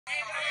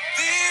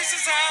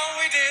is how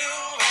we do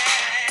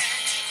it.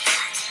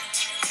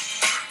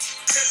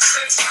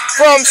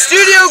 From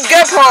Studio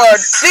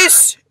Gephardt,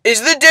 this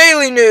is the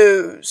Daily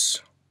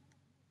News.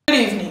 Good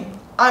evening.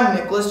 I'm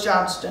Nicklas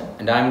Johnston.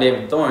 And I'm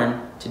David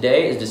Thorne.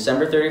 Today is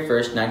December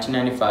 31st,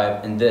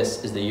 1995, and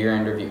this is the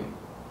year-end review.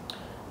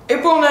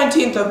 April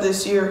 19th of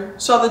this year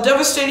saw the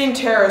devastating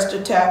terrorist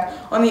attack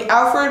on the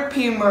Alfred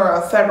P.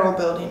 Murrah Federal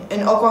Building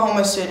in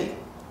Oklahoma City.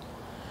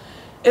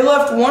 It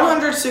left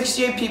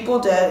 168 people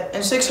dead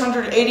and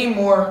 680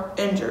 more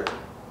injured.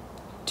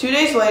 2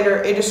 days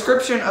later, a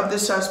description of the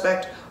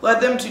suspect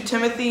led them to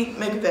Timothy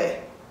McVeigh.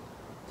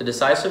 The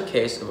decisive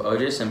case of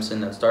O.J.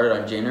 Simpson that started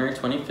on January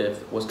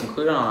 25th was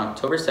concluded on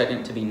October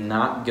 2nd to be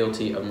not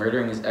guilty of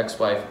murdering his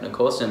ex-wife,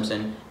 Nicole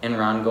Simpson, and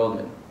Ron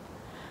Goldman.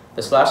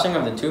 The slashing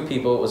of the two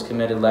people was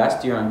committed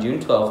last year on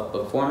June 12th,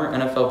 but former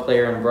NFL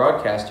player and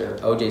broadcaster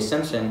O.J.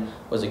 Simpson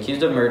was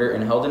accused of murder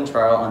and held in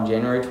trial on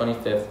January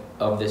 25th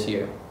of this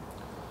year.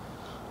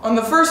 On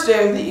the first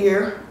day of the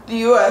year, the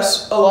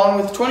U.S.,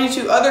 along with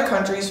 22 other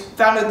countries,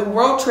 founded the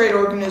World Trade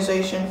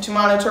Organization to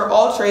monitor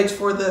all trades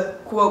for the,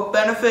 quote,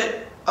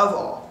 benefit of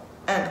all,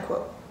 end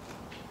quote.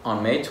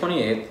 On May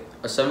 28th,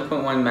 a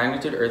 7.1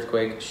 magnitude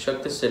earthquake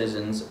shook the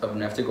citizens of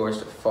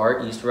Neftagorsk,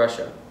 far east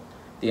Russia.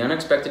 The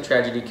unexpected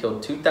tragedy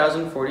killed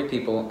 2,040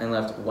 people and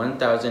left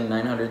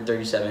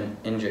 1,937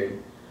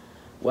 injured.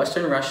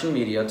 Western Russian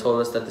media told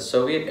us that the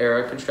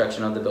Soviet-era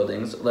construction of the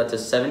buildings led to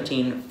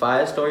 17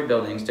 five-story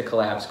buildings to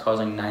collapse,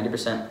 causing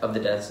 90% of the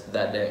deaths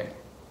that day.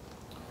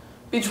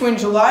 Between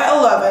July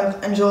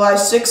 11th and July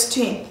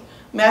 16th,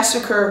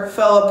 massacre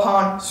fell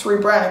upon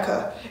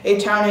Srebrenica, a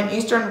town in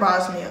eastern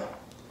Bosnia.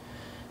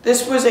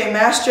 This was a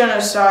mass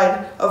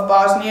genocide of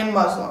Bosnian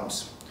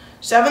Muslims.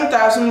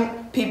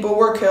 7,000 people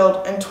were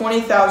killed and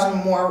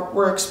 20,000 more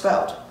were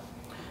expelled.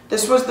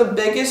 This was the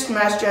biggest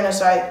mass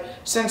genocide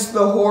since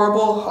the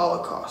horrible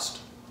Holocaust.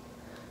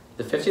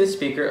 The 50th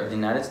Speaker of the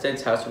United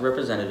States House of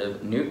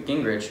Representatives, Newt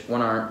Gingrich,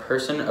 won our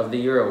Person of the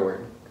Year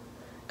award.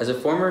 As a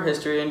former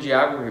history and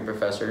geography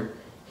professor,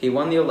 he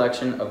won the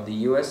election of the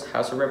U.S.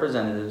 House of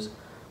Representatives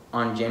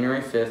on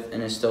January 5th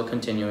and is still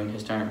continuing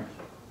his term.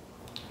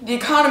 The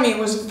economy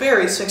was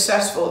very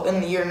successful in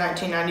the year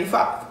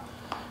 1995.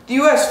 The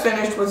U.S.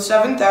 finished with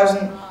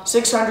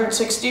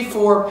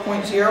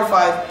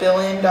 $7,664.05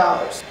 billion.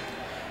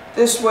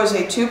 This was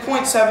a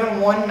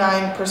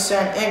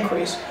 2.719%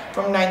 increase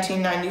from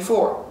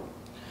 1994.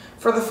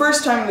 For the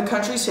first time in the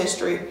country's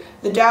history,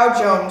 the Dow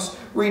Jones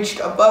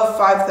reached above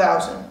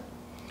 5,000.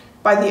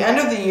 By the end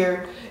of the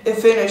year, it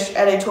finished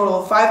at a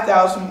total of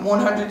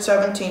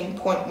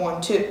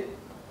 5,117.12.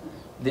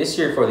 This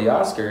year for the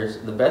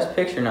Oscars, the Best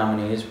Picture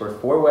nominees were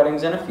Four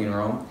Weddings and a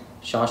Funeral,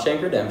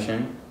 Shawshank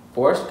Redemption,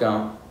 Forrest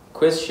Gump,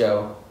 Quiz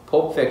Show,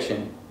 Pulp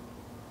Fiction.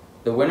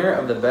 The winner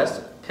of the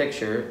Best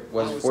Picture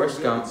was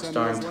Forrest Gump,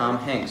 starring Tom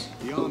Hanks,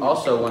 who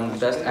also won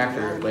Best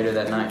Actor later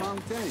that night.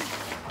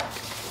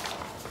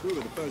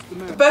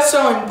 The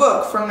best-selling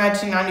book from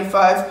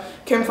 1995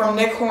 came from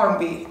Nick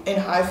Hornby in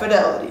High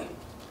Fidelity.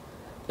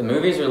 The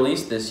movies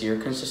released this year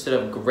consisted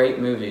of great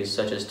movies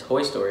such as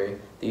Toy Story,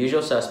 The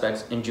Usual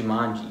Suspects, and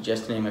Jumanji,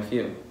 just to name a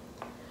few.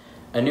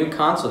 A new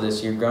console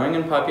this year growing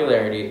in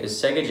popularity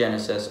is Sega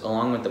Genesis,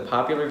 along with the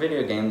popular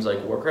video games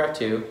like Warcraft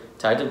 2,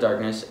 Tides of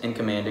Darkness, and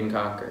Command &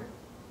 Conquer.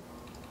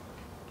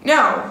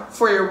 Now,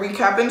 for your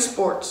recap in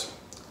sports.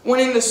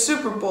 Winning the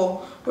Super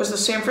Bowl was the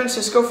San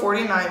Francisco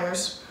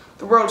 49ers,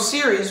 the World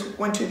Series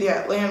went to the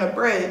Atlanta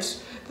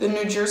Braves, the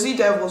New Jersey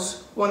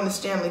Devils won the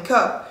Stanley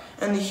Cup,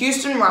 and the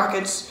Houston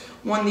Rockets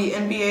won the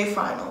NBA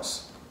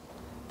Finals.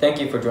 Thank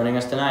you for joining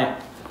us tonight.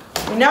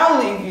 We now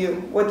leave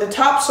you with the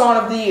top song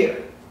of the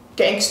year,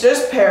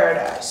 Gangsta's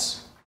Paradise.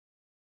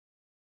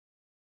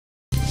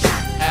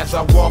 As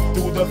I walk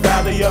through the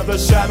valley of the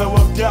shadow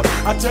of death,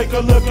 I take a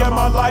look at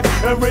my life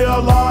and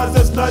realize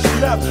there's nothing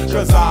left.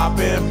 Cause I've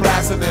been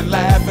blasting and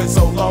laughing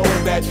so long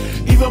that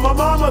even my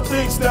mama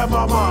thinks that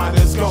my mind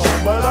is gone.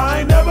 But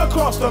I ain't never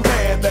crossed a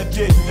man that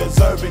didn't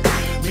deserve it.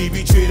 Me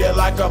be treated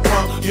like a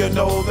punk, you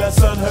know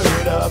that's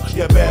unheard of.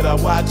 You better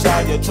watch how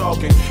you're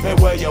talking and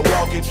where you're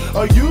walking,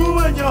 or you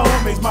and your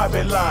homies might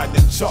be lying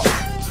in chalk.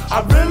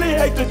 I really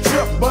hate the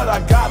trip, but I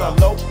gotta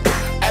low.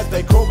 As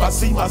they croak, I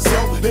see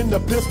myself in the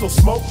pistol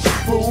smoke.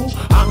 Fool,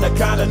 I'm the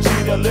kind of G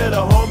the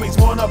little homies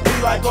wanna be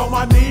like, on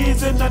my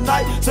knees in the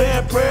night,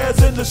 saying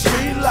prayers in the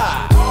street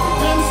light.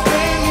 Been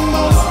spending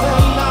most of the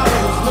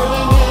night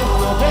living in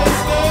the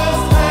gangsters